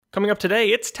Coming up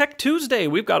today, it's Tech Tuesday.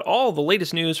 We've got all the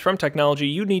latest news from technology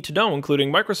you need to know, including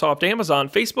Microsoft, Amazon,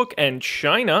 Facebook, and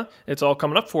China. It's all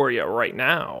coming up for you right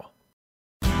now.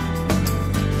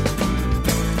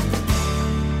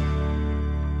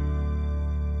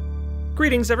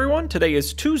 Greetings, everyone. Today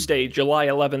is Tuesday, July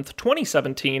 11th,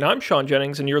 2017. I'm Sean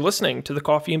Jennings, and you're listening to the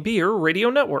Coffee and Beer Radio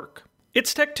Network.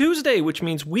 It's Tech Tuesday, which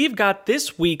means we've got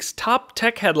this week's top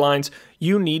tech headlines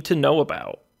you need to know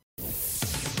about.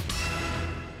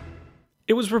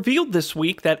 It was revealed this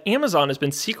week that Amazon has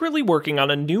been secretly working on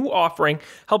a new offering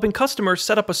helping customers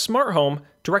set up a smart home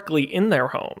directly in their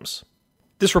homes.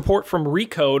 This report from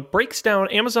Recode breaks down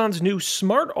Amazon's new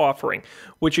smart offering,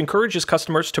 which encourages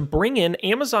customers to bring in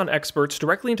Amazon experts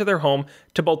directly into their home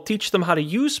to both teach them how to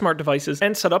use smart devices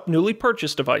and set up newly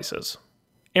purchased devices.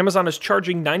 Amazon is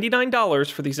charging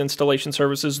 $99 for these installation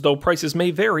services, though prices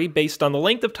may vary based on the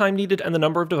length of time needed and the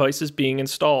number of devices being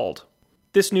installed.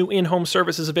 This new in-home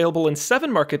service is available in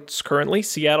 7 markets currently: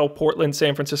 Seattle, Portland,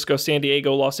 San Francisco, San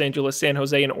Diego, Los Angeles, San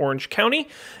Jose, and Orange County,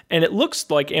 and it looks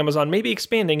like Amazon may be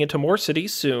expanding into more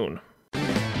cities soon.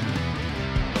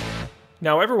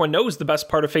 Now, everyone knows the best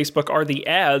part of Facebook are the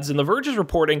ads, and The Verge is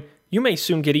reporting you may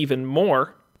soon get even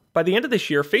more. By the end of this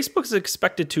year, Facebook is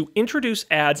expected to introduce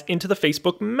ads into the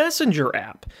Facebook Messenger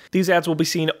app. These ads will be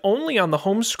seen only on the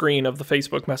home screen of the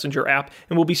Facebook Messenger app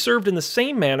and will be served in the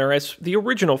same manner as the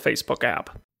original Facebook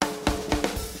app.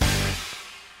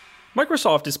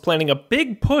 Microsoft is planning a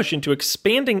big push into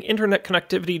expanding internet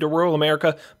connectivity to rural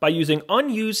America by using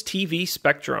unused TV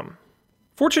spectrum.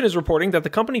 Fortune is reporting that the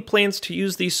company plans to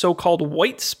use these so-called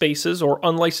white spaces, or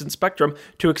unlicensed spectrum,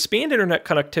 to expand internet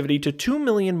connectivity to 2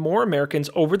 million more Americans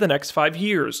over the next 5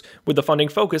 years, with the funding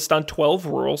focused on 12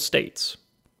 rural states.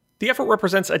 The effort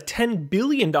represents a $10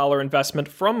 billion investment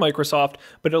from Microsoft,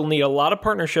 but it'll need a lot of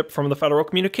partnership from the Federal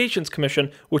Communications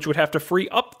Commission, which would have to free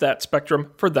up that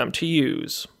spectrum for them to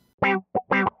use.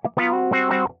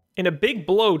 In a big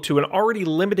blow to an already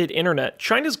limited internet,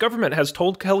 China's government has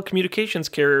told telecommunications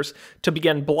carriers to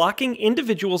begin blocking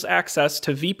individuals' access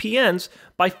to VPNs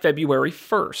by February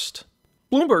 1st.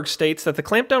 Bloomberg states that the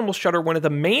clampdown will shutter one of the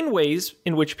main ways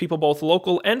in which people both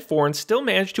local and foreign still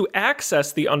manage to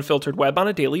access the unfiltered web on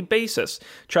a daily basis.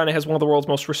 China has one of the world's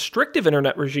most restrictive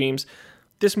internet regimes.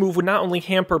 This move would not only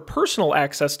hamper personal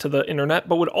access to the internet,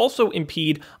 but would also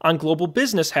impede on global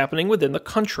business happening within the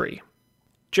country.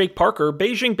 Jake Parker,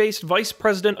 Beijing-based vice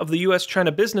president of the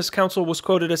U.S.-China Business Council, was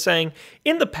quoted as saying,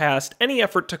 "In the past, any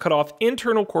effort to cut off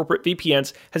internal corporate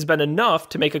VPNs has been enough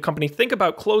to make a company think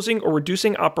about closing or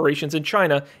reducing operations in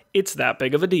China. It's that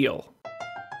big of a deal."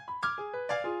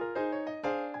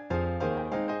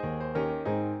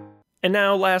 And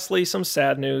now, lastly, some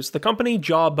sad news. The company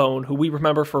Jawbone, who we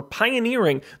remember for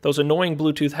pioneering those annoying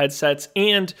Bluetooth headsets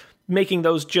and making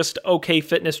those just okay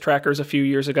fitness trackers a few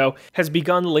years ago, has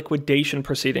begun liquidation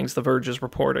proceedings, The Verge is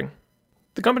reporting.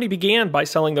 The company began by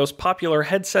selling those popular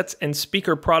headsets and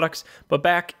speaker products, but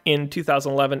back in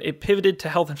 2011, it pivoted to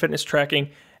health and fitness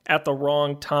tracking at the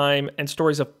wrong time, and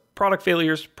stories of product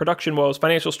failures, production woes,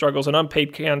 financial struggles, and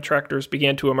unpaid contractors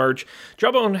began to emerge.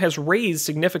 Jawbone has raised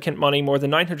significant money, more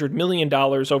than $900 million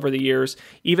over the years.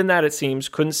 Even that, it seems,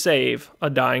 couldn't save a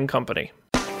dying company.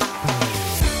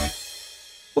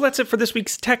 Well, that's it for this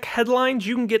week's tech headlines.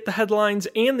 You can get the headlines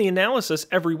and the analysis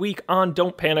every week on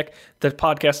Don't Panic, the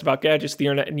podcast about gadgets, the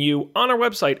internet, and you, on our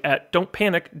website at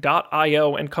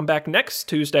don'tpanic.io, and come back next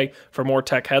Tuesday for more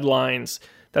tech headlines.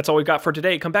 That's all we've got for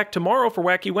today. Come back tomorrow for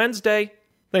Wacky Wednesday.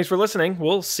 Thanks for listening.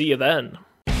 We'll see you then.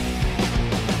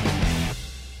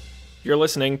 You're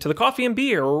listening to the Coffee and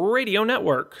Beer Radio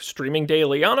Network, streaming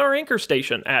daily on our Anchor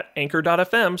station at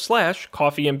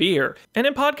anchor.fm/coffeeandbeer, and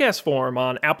in podcast form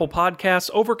on Apple Podcasts,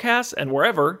 Overcast, and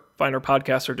wherever finer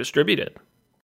podcasts are distributed.